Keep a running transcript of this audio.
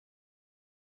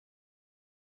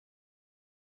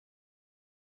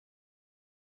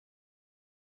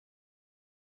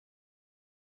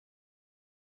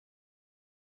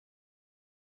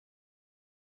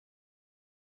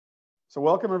So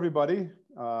welcome everybody.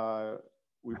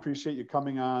 We appreciate you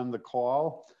coming on the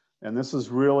call. And this is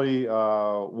really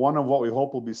one of what we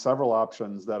hope will be several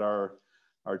options that our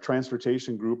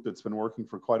transportation group that's been working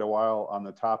for quite a while on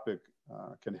the topic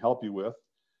can help you with.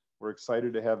 We're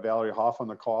excited to have Valerie Hoff on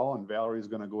the call, and Valerie is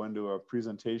going to go into a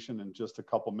presentation in just a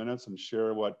couple minutes and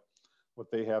share what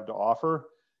they have to offer.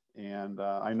 And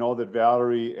I know that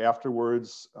Valerie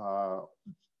afterwards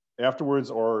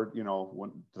or, you know,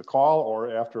 when the call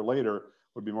or after later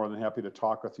would be more than happy to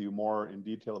talk with you more in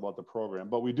detail about the program.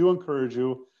 But we do encourage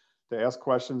you to ask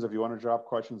questions if you want to drop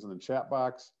questions in the chat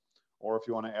box, or if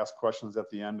you want to ask questions at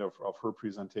the end of her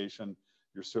presentation,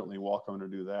 you're certainly welcome to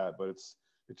do that. But it's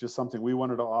just something we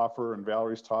wanted to offer, and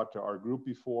Valerie's talked to our group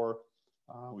before.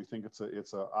 We think it's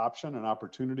an option, an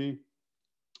opportunity,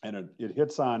 and it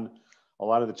hits on a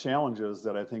lot of the challenges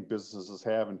that I think businesses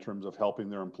have in terms of helping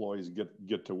their employees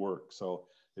get to work. So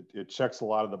it checks a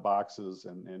lot of the boxes,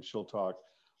 and she'll talk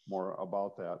more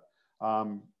about that.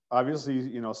 Obviously,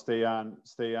 you know, stay on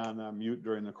mute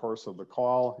during the course of the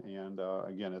call, and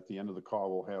again, at the end of the call,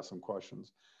 we'll have some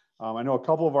questions. I know a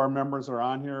couple of our members are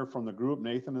on here from the group.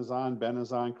 Nathan is on, Ben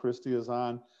is on, Christy is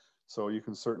on, so you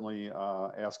can certainly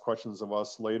ask questions of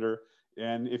us later.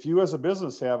 And if you as a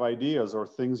business have ideas or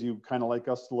things you kind of like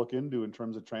us to look into in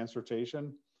terms of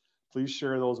transportation, please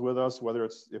share those with us, whether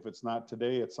if it's not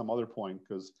today, at some other point,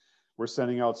 because we're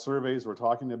sending out surveys, we're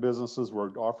talking to businesses, we're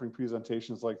offering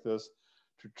presentations like this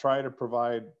to try to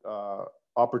provide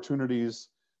opportunities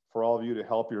for all of you to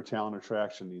help your talent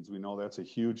attraction needs. We know that's a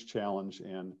huge challenge,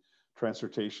 and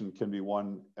transportation can be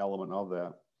one element of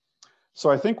that. So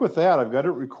I think with that, I've got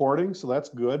it recording, so that's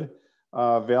good.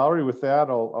 Valerie, with that,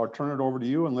 I'll turn it over to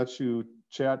you and let you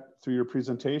chat through your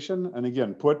presentation. And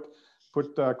again, put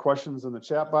questions in the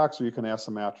chat box, or you can ask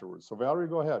them afterwards. So Valerie,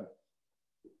 go ahead.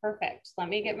 Perfect. Let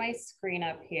me get my screen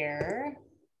up here.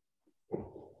 All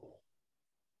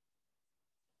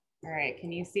right,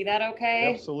 can you see that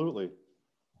okay? Absolutely.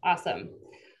 Awesome.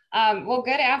 Well,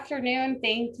 good afternoon.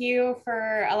 Thank you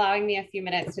for allowing me a few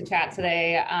minutes to chat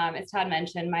today. As Todd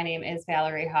mentioned, my name is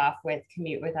Valerie Hoff with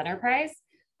Commute with Enterprise.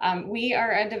 We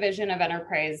are a division of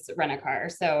Enterprise Rent-A-Car,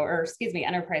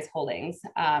 Enterprise Holdings.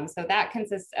 So that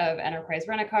consists of Enterprise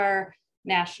Rent-A-Car,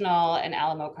 National, and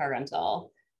Alamo Car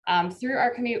Rental. Through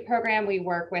our Commute program, we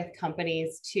work with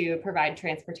companies to provide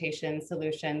transportation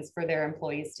solutions for their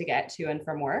employees to get to and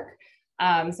from work.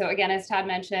 So again, as Todd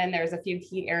mentioned, there's a few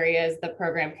key areas the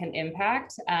program can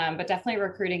impact, but definitely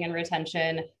recruiting and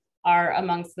retention are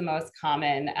amongst the most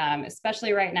common,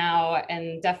 especially right now,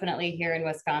 and definitely here in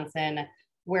Wisconsin,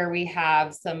 where we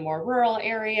have some more rural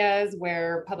areas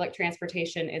where public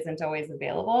transportation isn't always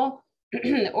available,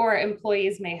 or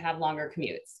employees may have longer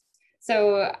commutes.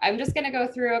 So I'm just going to go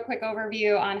through a quick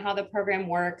overview on how the program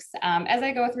works. As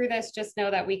I go through this, just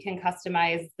know that we can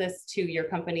customize this to your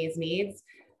company's needs.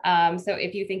 So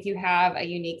if you think you have a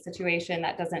unique situation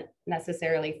that doesn't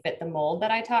necessarily fit the mold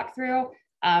that I talk through,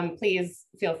 please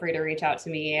feel free to reach out to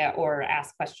me or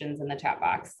ask questions in the chat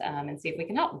box and see if we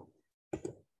can help.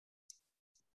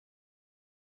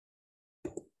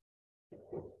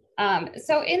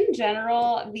 So in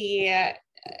general, the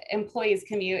employees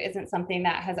commute isn't something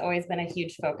that has always been a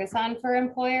huge focus on for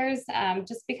employers,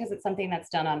 just because it's something that's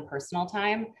done on personal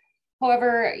time.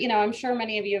 However, you know, I'm sure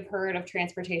many of you have heard of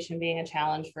transportation being a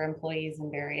challenge for employees in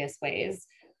various ways.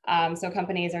 So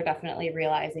companies are definitely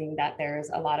realizing that there's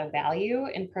a lot of value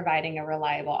in providing a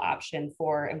reliable option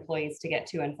for employees to get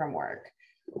to and from work.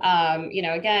 You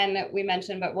know, again, we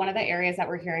mentioned, but one of the areas that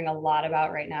we're hearing a lot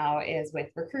about right now is with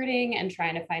recruiting and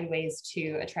trying to find ways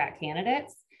to attract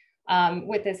candidates.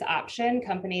 With this option,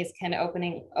 companies can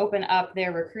open up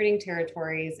their recruiting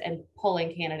territories and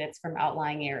pulling candidates from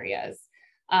outlying areas.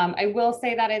 I will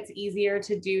say that it's easier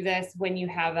to do this when you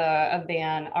have a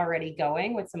van already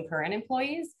going with some current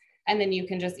employees, and then you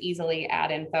can just easily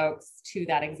add in folks to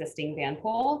that existing van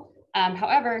pool.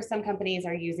 However, some companies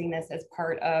are using this as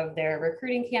part of their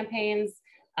recruiting campaigns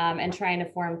and trying to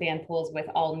form van pools with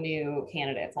all new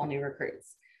candidates, all new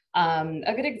recruits.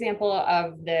 A good example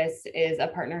of this is a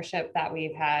partnership that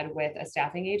we've had with a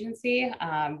staffing agency.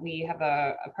 We have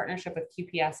a partnership with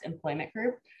QPS Employment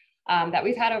Group that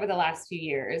we've had over the last few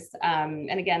years.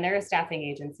 And again, they're a staffing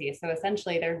agency. So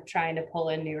essentially they're trying to pull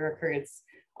in new recruits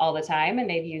all the time. And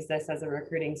they've used this as a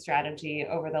recruiting strategy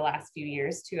over the last few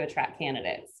years to attract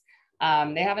candidates.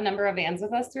 They have a number of vans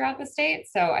with us throughout the state.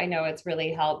 So I know it's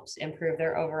really helped improve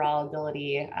their overall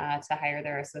ability to hire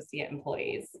their associate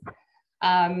employees.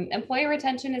 Employee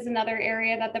retention is another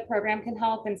area that the program can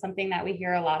help, and something that we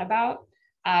hear a lot about.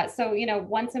 So, you know,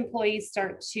 once employees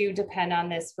start to depend on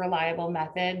this reliable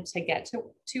method to get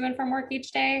to and from work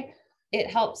each day, it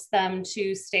helps them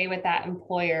to stay with that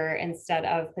employer instead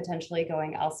of potentially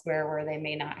going elsewhere where they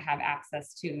may not have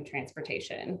access to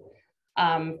transportation.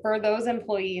 For those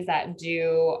employees that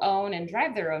do own and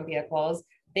drive their own vehicles,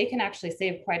 they can actually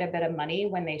save quite a bit of money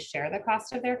when they share the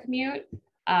cost of their commute.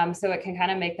 So it can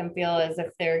kind of make them feel as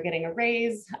if they're getting a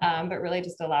raise, but really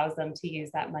just allows them to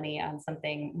use that money on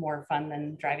something more fun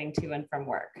than driving to and from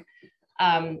work.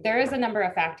 There is a number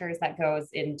of factors that goes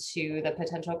into the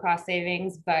potential cost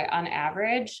savings, but on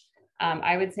average,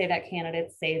 I would say that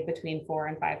candidates save between $4,000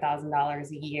 and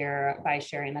 $5,000 a year by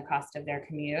sharing the cost of their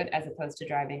commute as opposed to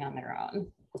driving on their own.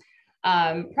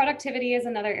 Productivity is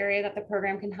another area that the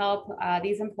program can help.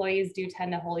 These employees do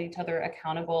tend to hold each other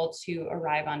accountable to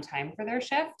arrive on time for their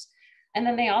shift. And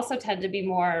then they also tend to be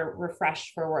more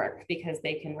refreshed for work because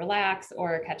they can relax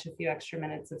or catch a few extra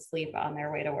minutes of sleep on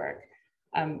their way to work.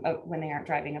 When they aren't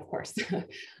driving, of course.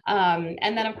 And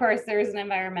then of course, there's an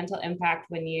environmental impact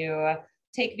when you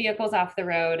take vehicles off the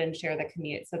road and share the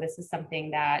commute. So this is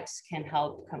something that can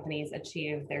help companies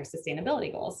achieve their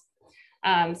sustainability goals.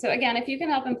 So again, if you can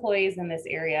help employees in this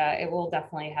area, it will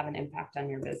definitely have an impact on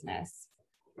your business.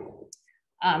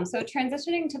 So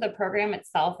transitioning to the program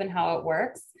itself and how it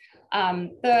works,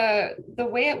 the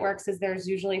way it works is there's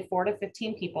usually 4 to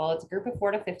 15 people. It's a group of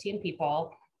 4 to 15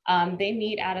 people. They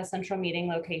meet at a central meeting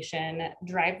location,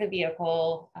 drive the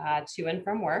vehicle to and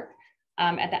from work.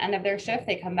 At the end of their shift,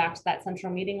 they come back to that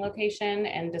central meeting location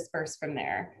and disperse from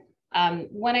there.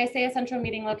 When I say a central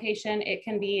meeting location, it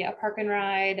can be a park and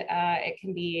ride. It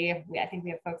can be, I think we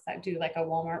have folks that do like a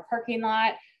Walmart parking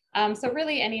lot. So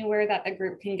really anywhere that the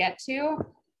group can get to.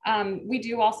 We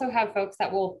do also have folks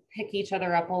that will pick each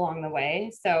other up along the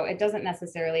way. So it doesn't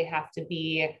necessarily have to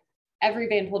be, every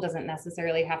van pool doesn't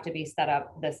necessarily have to be set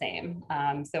up the same.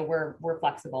 So we're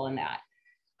flexible in that.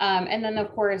 And then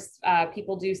of course,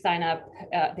 people do sign up,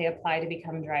 they apply to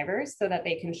become drivers so that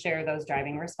they can share those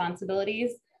driving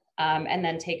responsibilities and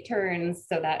then take turns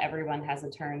so that everyone has a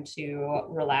turn to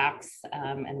relax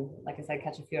and like I said,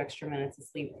 catch a few extra minutes of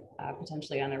sleep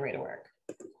potentially on their way to work.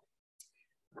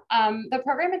 The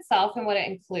program itself and what it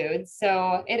includes,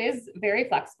 so it is very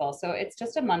flexible. So it's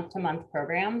just a month-to-month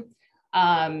program.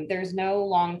 There's no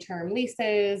long-term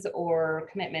leases or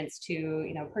commitments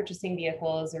to, purchasing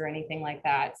vehicles or anything like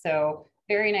that. So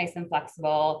very nice and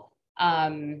flexible.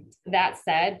 That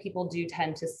said, people do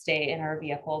tend to stay in our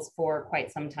vehicles for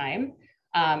quite some time.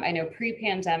 I know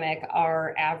pre-pandemic,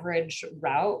 our average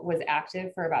route was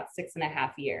active for about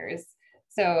 6.5 years.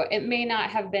 So it may not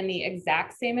have been the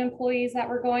exact same employees that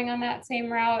were going on that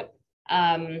same route.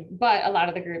 But a lot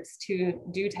of the groups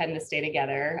do tend to stay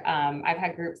together. I've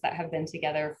had groups that have been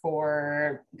together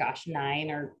for,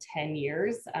 9 or 10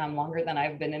 years, longer than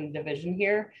I've been in the division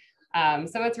here.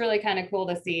 So it's really kind of cool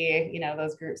to see,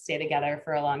 those groups stay together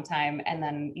for a long time. And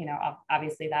then,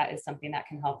 obviously that is something that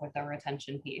can help with the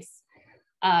retention piece.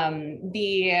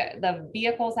 The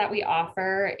vehicles that we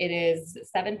offer, it is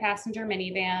 7-passenger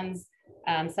minivans,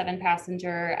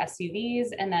 7-passenger SUVs,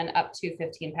 and then up to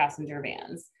 15-passenger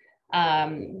vans.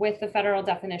 With the federal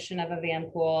definition of a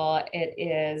van pool, it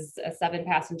is a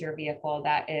 7-passenger vehicle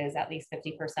that is at least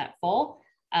 50% full.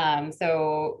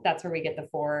 So that's where we get the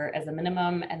 4 as a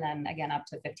minimum, and then again, up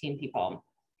to 15 people.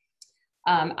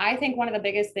 I think one of the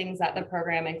biggest things that the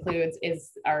program includes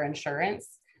is our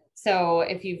insurance. So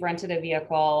if you've rented a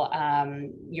vehicle,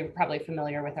 you're probably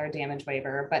familiar with our damage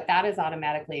waiver, but that is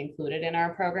automatically included in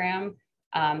our program.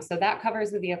 So that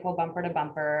covers the vehicle bumper to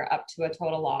bumper up to a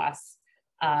total loss.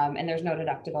 And there's no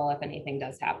deductible if anything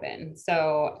does happen.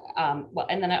 So,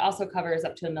 and then it also covers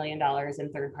up to $1 million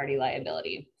in third-party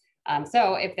liability.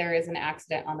 So if there is an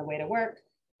accident on the way to work,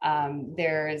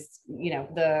 there's,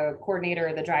 the coordinator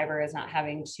or the driver is not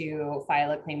having to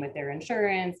file a claim with their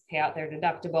insurance, pay out their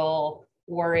deductible,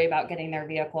 worry about getting their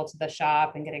vehicle to the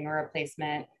shop and getting a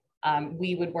replacement.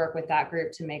 We would work with that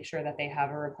group to make sure that they have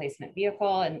a replacement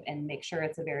vehicle and make sure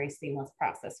it's a very seamless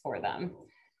process for them.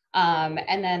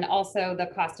 And then also the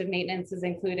cost of maintenance is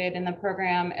included in the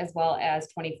program, as well as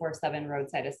 24/7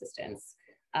 roadside assistance.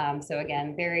 So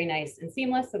again, very nice and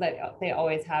seamless so that they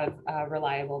always have a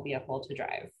reliable vehicle to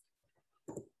drive.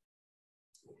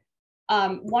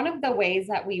 One of the ways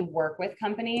that we work with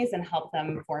companies and help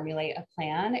them formulate a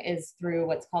plan is through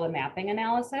what's called a mapping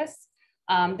analysis.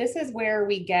 This is where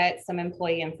we get some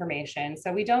employee information.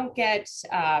 So we don't get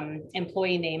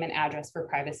employee name and address for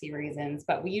privacy reasons,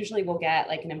 but we usually will get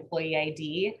like an employee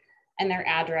ID and their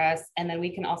address, and then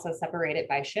we can also separate it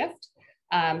by shift.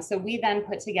 So we then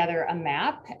put together a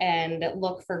map and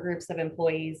look for groups of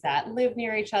employees that live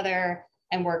near each other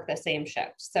and work the same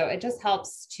shift. So it just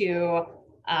helps to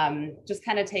just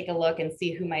kind of take a look and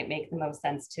see who might make the most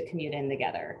sense to commute in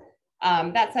together.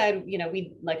 That said,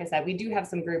 like I said, we do have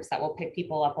some groups that will pick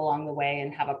people up along the way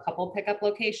and have a couple pickup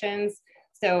locations.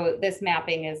 So this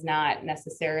mapping is not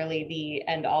necessarily the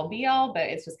end all be all, but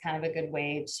it's just kind of a good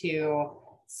way to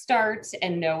start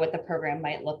and know what the program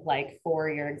might look like for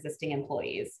your existing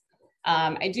employees.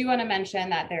 I do want to mention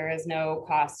that there is no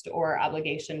cost or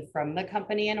obligation from the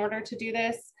company in order to do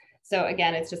this. So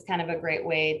again, it's just kind of a great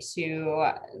way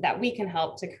that we can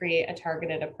help to create a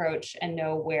targeted approach and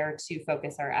know where to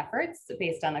focus our efforts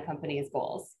based on the company's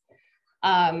goals.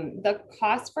 The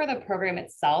cost for the program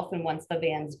itself, and once the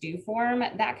vans do form,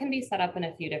 that can be set up in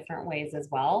a few different ways as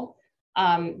well.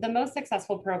 The most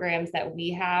successful programs that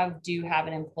we have do have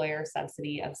an employer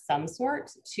subsidy of some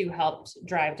sort to help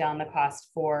drive down the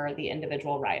cost for the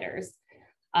individual riders.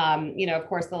 Of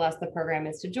course, the less the program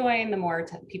is to join, the more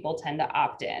people tend to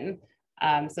opt in.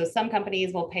 So some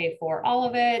companies will pay for all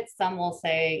of it. Some will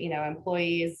say,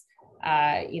 employees,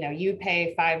 you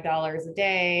pay $5 a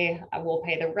day, we'll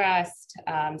pay the rest.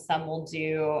 Some will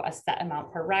do a set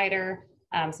amount per rider.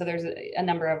 So there's a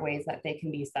number of ways that they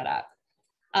can be set up.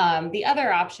 The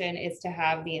other option is to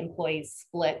have the employees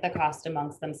split the cost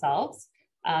amongst themselves.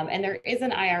 And there is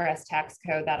an IRS tax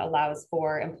code that allows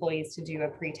for employees to do a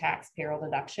pre-tax payroll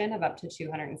deduction of up to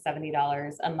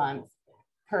 $270 a month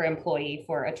per employee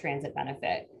for a transit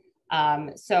benefit.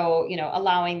 So,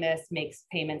 allowing this makes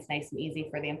payments nice and easy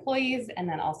for the employees, and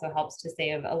then also helps to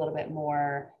save a little bit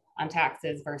more on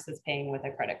taxes versus paying with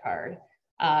a credit card.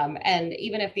 And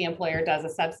even if the employer does a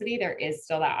subsidy, there is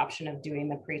still that option of doing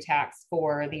the pre-tax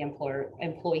for the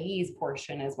employees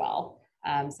portion as well.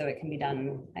 So it can be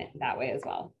done that way as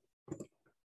well.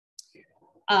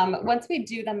 Once we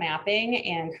do the mapping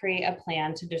and create a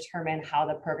plan to determine how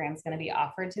the program is going to be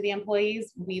offered to the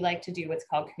employees, we like to do what's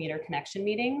called commuter connection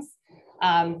meetings.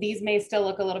 These may still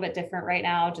look a little bit different right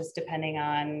now, just depending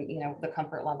on the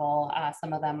comfort level.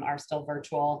 Some of them are still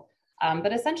virtual.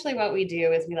 But essentially what we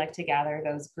do is we like to gather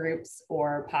those groups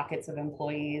or pockets of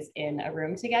employees in a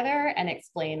room together and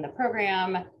explain the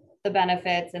program, the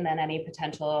benefits, and then any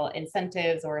potential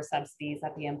incentives or subsidies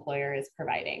that the employer is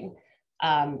providing.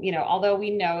 Although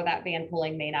we know that van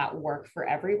pooling may not work for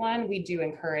everyone, we do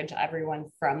encourage everyone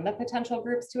from the potential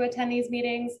groups to attend these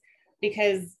meetings,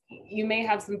 because you may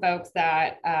have some folks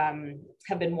that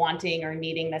have been wanting or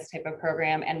needing this type of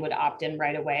program and would opt in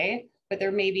right away, but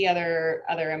there may be other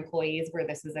employees where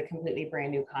this is a completely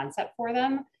brand new concept for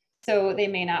them. So they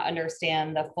may not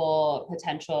understand the full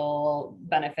potential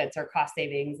benefits or cost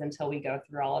savings until we go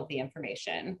through all of the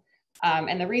information.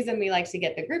 And the reason we like to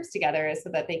get the groups together is so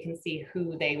that they can see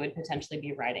who they would potentially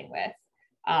be riding with.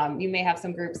 You may have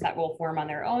some groups that will form on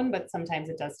their own, but sometimes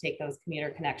it does take those commuter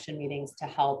connection meetings to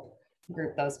help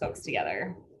group those folks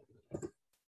together.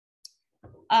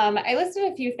 I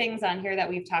listed a few things on here that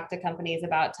we've talked to companies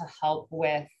about to help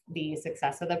with the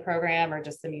success of the program, or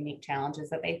just some unique challenges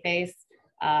that they face.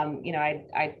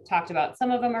 I talked about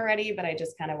some of them already, but I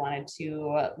just kind of wanted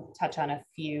to touch on a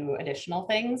few additional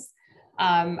things.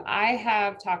 I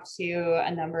have talked to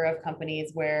a number of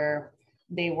companies where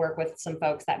they work with some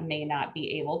folks that may not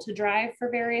be able to drive for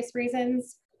various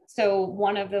reasons. So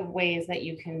one of the ways that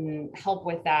you can help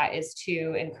with that is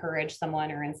to encourage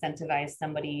someone or incentivize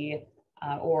somebody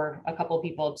or a couple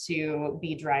people to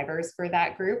be drivers for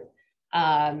that group.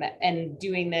 And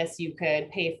doing this, you could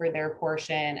pay for their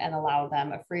portion and allow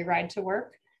them a free ride to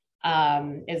work,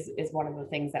 is one of the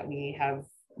things that we have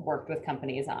worked with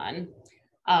companies on.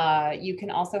 You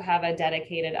can also have a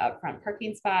dedicated upfront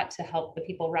parking spot to help the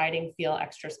people riding feel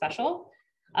extra special.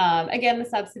 Again, the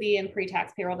subsidy and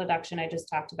pre-tax payroll deduction I just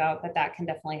talked about, but that can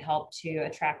definitely help to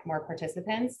attract more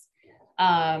participants.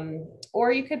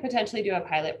 Or you could potentially do a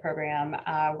pilot program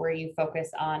where you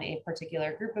focus on a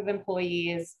particular group of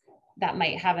employees that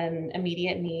might have an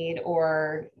immediate need,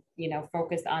 or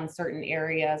focus on certain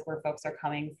areas where folks are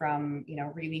coming from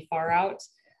really far out.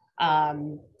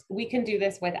 We can do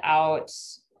this without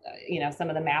some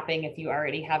of the mapping if you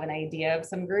already have an idea of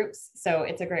some groups. So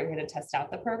it's a great way to test out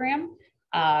the program.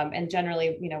 And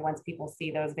generally, once people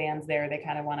see those vans there, they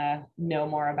kind of want to know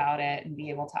more about it and be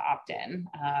able to opt in.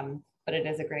 But it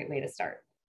is a great way to start.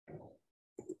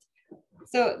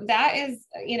 So that is,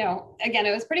 again,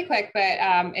 it was pretty quick, but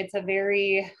it's a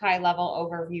very high level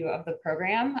overview of the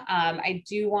program. I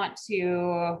do want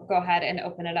to go ahead and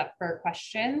open it up for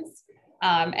questions.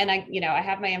 And I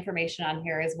have my information on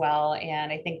here as well.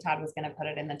 And I think Todd was going to put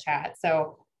it in the chat.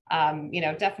 So,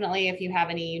 definitely if you have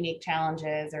any unique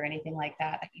challenges or anything like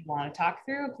that that you want to talk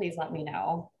through, please let me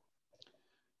know.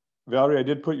 Valerie, I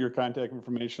did put your contact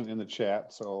information in the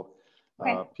chat, so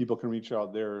people can reach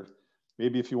out there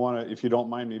maybe if you don't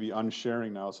mind, maybe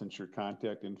unsharing now since your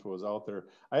contact info is out there.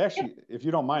 I actually, if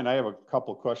you don't mind, I have a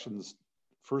couple of questions.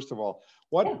 First of all,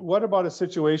 what about a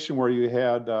situation where you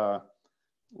had,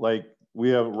 like we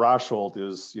have Rosholt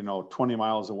is, 20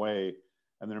 miles away,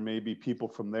 and there may be people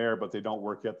from there, but they don't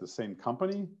work at the same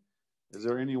company? Is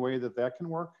there any way that can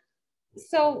work?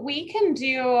 So we can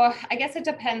do, I guess it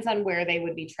depends on where they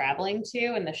would be traveling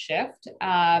to in the shift.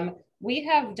 We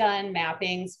have done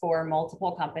mappings for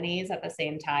multiple companies at the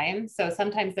same time. So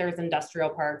sometimes there's industrial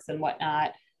parks and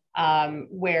whatnot,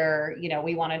 where,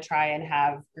 we want to try and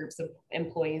have groups of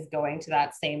employees going to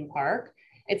that same park.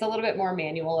 It's a little bit more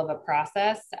manual of a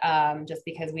process, just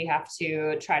because we have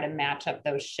to try to match up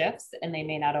those shifts and they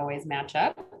may not always match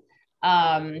up.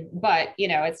 But,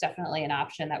 it's definitely an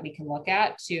option that we can look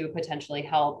at to potentially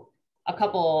help a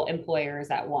couple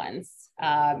employers at once,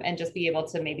 and just be able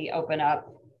to maybe open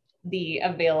up the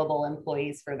available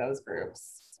employees for those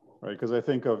groups. Right, because I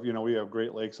think of, we have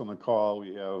Great Lakes on the call,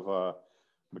 we have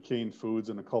McCain Foods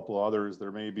and a couple of others.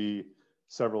 There may be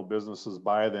several businesses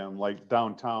by them, like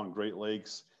downtown. Great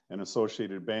Lakes and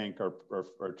Associated Bank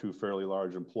are two fairly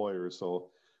large employers. So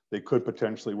they could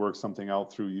potentially work something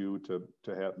out through you to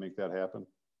make that happen.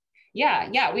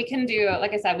 Yeah, we can do,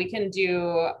 like I said, we can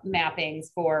do mappings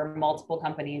for multiple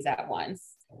companies at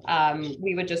once.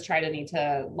 We would just need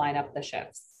to line up the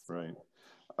shifts. Right.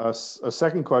 A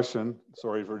second question,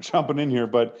 sorry for jumping in here,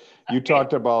 but you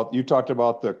talked about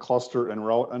the cluster and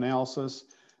route analysis.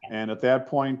 And at that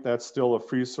point, that's still a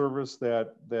free service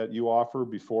that you offer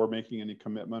before making any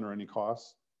commitment or any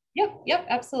costs? Yep,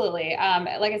 absolutely.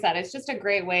 Like I said, it's just a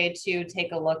great way to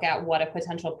take a look at what a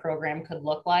potential program could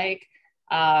look like.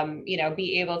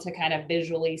 Be able to kind of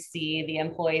visually see the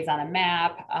employees on a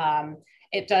map.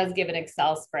 It does give an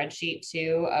Excel spreadsheet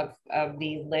too of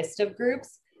the list of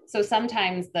groups. So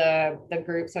sometimes the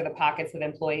groups or the pockets of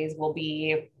employees will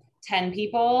be 10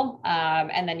 people,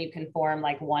 and then you can form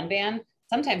like one van.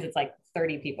 Sometimes it's like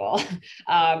 30 people,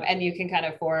 and you can kind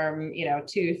of form,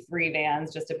 2-3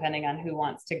 vans, just depending on who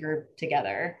wants to group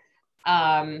together.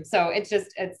 So it's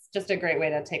just a great way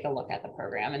to take a look at the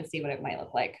program and see what it might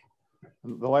look like.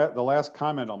 The last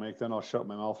comment I'll make, then I'll shut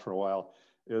my mouth for a while,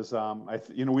 is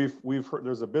we've heard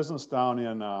there's a business down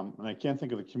in and I can't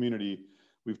think of the community.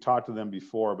 We've talked to them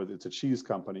before, but it's a cheese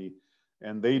company,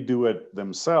 and they do it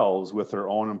themselves with their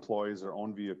own employees, their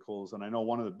own vehicles. And I know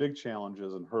one of the big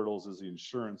challenges and hurdles is the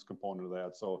insurance component of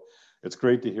that. So it's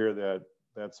great to hear that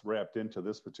that's wrapped into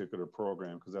this particular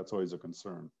program, because that's always a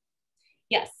concern.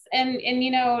 Yes, and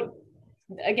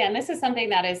again, this is something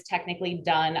that is technically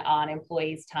done on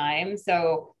employees' time.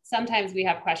 So sometimes we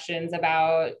have questions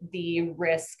about the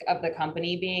risk of the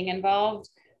company being involved,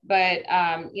 but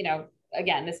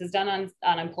again, this is done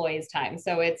on employees' time.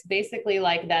 So it's basically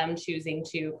like them choosing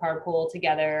to carpool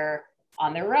together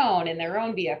on their own in their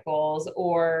own vehicles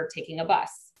or taking a bus.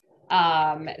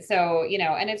 So,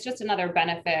 and it's just another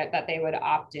benefit that they would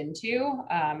opt into.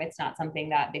 It's not something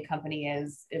that the company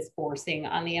is forcing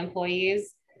on the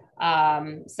employees.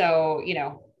 So,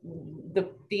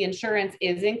 the insurance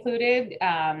is included,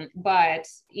 but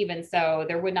even so,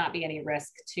 there would not be any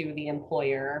risk to the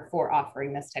employer for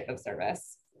offering this type of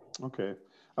service. Okay.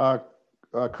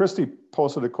 Christy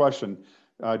posted a question.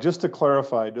 Just to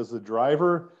clarify, does the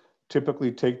driver typically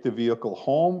take the vehicle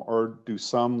home, or do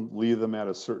some leave them at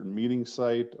a certain meeting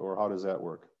site, or how does that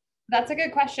work? That's a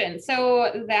good question.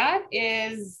 So that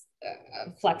is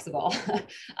flexible.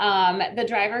 The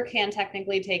driver can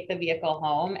technically take the vehicle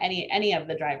home. Any of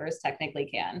the drivers technically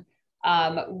can.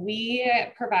 We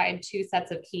provide 2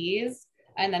 sets of keys,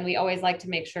 and then we always like to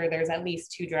make sure there's at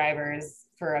least 2 drivers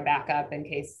for a backup in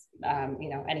case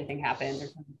anything happens or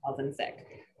someone calls in sick.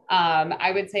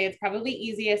 I would say it's probably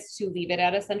easiest to leave it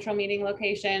at a central meeting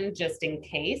location just in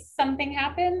case something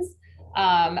happens.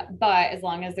 But as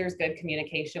long as there's good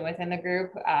communication within the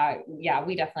group,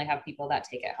 we definitely have people that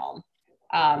take it home.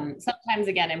 Sometimes,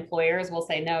 again, employers will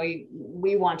say, no,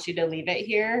 we want you to leave it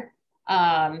here.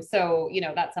 So,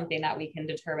 that's something that we can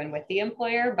determine with the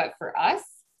employer, but for us,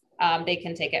 they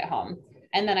can take it home.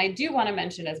 And then I do want to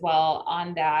mention as well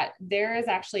on that, there is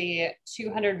actually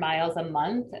 200 miles a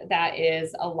month that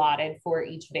is allotted for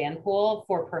each van pool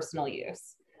for personal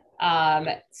use.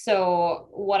 So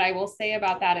what I will say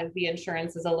about that is the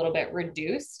insurance is a little bit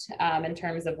reduced in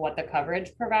terms of what the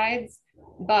coverage provides,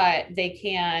 but they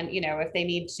can, if they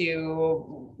need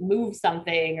to move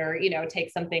something or,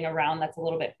 take something around that's a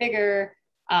little bit bigger,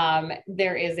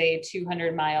 there is a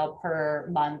 200 mile per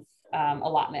month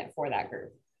allotment for that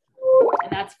group.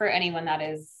 And that's for anyone that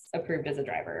is approved as a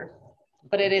driver,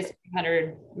 but it is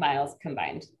 200 miles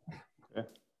combined. Okay.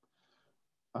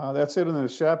 That's it in the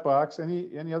chat box.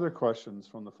 Any other questions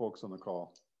from the folks on the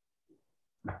call?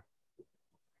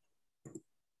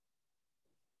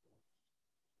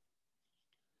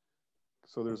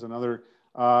 So there's another,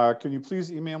 can you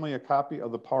please email me a copy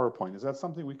of the PowerPoint? Is that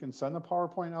something we can send the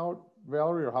PowerPoint out,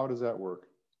 Valerie, or how does that work?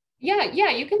 Yeah,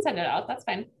 you can send it out. That's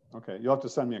fine. Okay, you'll have to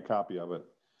send me a copy of it.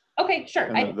 Okay, sure.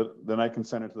 And then I can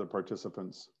send it to the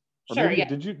participants. Or sure, maybe, yeah.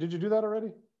 Did you do that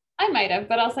already? I might have,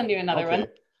 but I'll send you another one.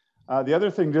 The other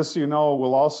thing, just so you know,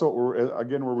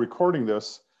 we're recording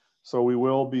this, so we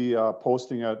will be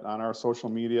posting it on our social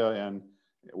media, and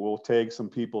we'll tag some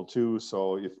people too.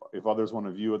 So if others want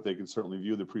to view it, they can certainly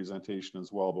view the presentation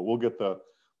as well. But we'll get the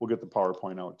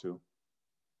PowerPoint out too.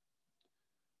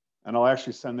 And I'll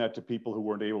actually send that to people who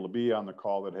weren't able to be on the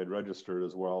call that had registered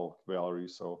as well, Valerie,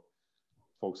 so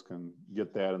folks can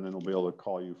get that, and then we'll be able to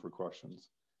call you for questions.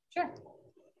 Sure.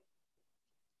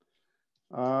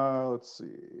 Let's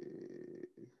see,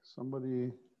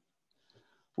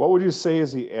 what would you say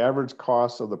is the average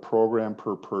cost of the program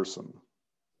per person?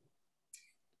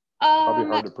 Probably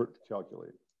hard to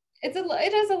calculate. It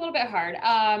is a little bit hard.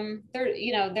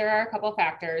 There are a couple of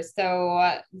factors.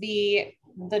 So the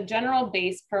general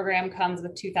base program comes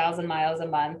with 2,000 miles a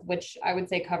month, which I would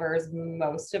say covers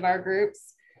most of our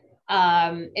groups.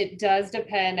 It does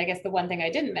depend. I guess the one thing I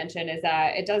didn't mention is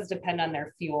that it does depend on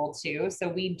their fuel too. So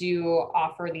we do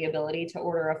offer the ability to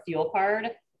order a fuel card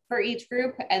for each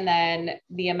group, and then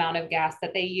the amount of gas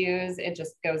that they use, it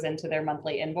just goes into their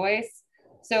monthly invoice.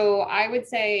 So I would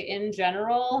say in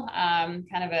general,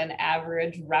 kind of an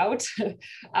average route,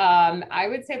 I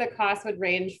would say the cost would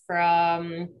range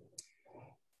from,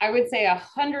 I would say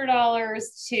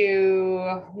 $100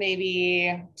 to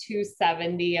maybe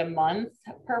 $270 a month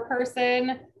per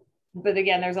person. But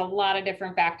again, there's a lot of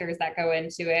different factors that go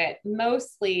into it.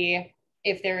 Mostly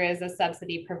if there is a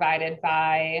subsidy provided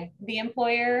by the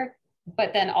employer,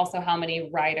 but then also how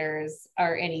many riders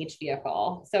are in each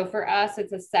vehicle. So for us,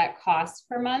 it's a set cost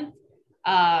per month.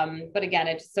 But again,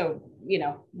 it's so,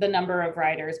 the number of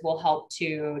riders will help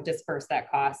to disperse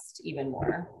that cost even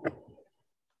more.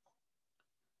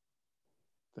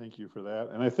 Thank you for that.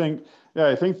 And I think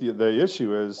the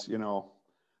issue is,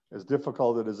 as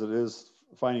difficult as it is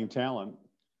finding talent,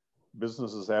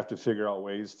 businesses have to figure out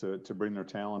ways to bring their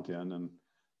talent in. And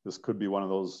this could be one of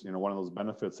those, one of those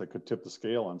benefits that could tip the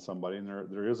scale on somebody. And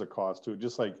there is a cost to it,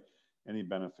 just like any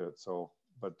benefit. So,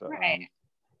 but right.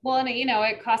 Well, and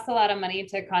it costs a lot of money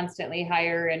to constantly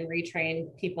hire and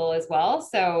retrain people as well.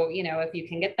 So, if you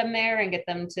can get them there and get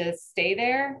them to stay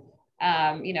there,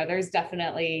 there's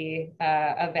definitely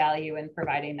a value in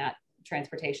providing that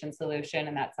transportation solution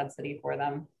and that subsidy for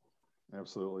them.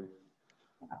 Absolutely.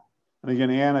 Yeah. And again,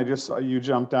 Ann, I just saw you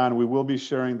jumped on. We will be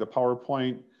sharing the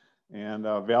PowerPoint, and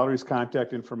Valerie's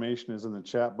contact information is in the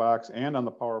chat box and on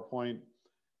the PowerPoint.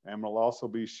 And we'll also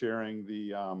be sharing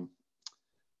the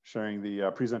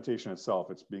presentation itself.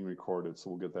 It's being recorded,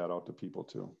 so we'll get that out to people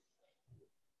too.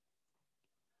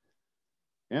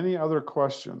 Any other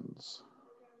questions?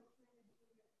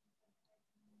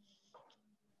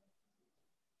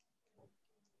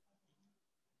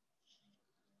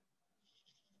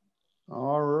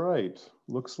 All right,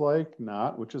 looks like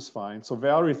not, which is fine. So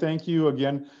Valerie, thank you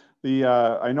again.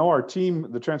 I know our team,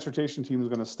 the transportation team, is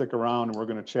going to stick around, and we're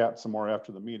going to chat some more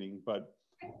after the meeting. But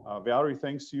Valerie,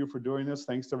 thanks to you for doing this.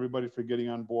 Thanks to everybody for getting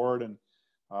on board. And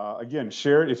again,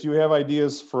 share it. If you have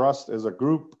ideas for us as a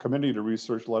group committee to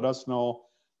research, let us know,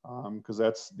 because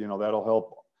that's, that'll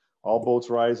help all boats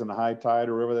rise in the high tide,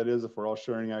 or wherever that is. If we're all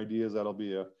sharing ideas, that'll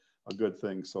be a good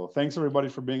thing. So thanks everybody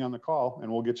for being on the call,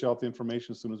 and we'll get you out the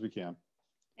information as soon as we can.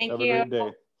 Thank you. Have a great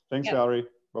day. Thanks, Valerie.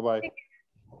 Bye-bye.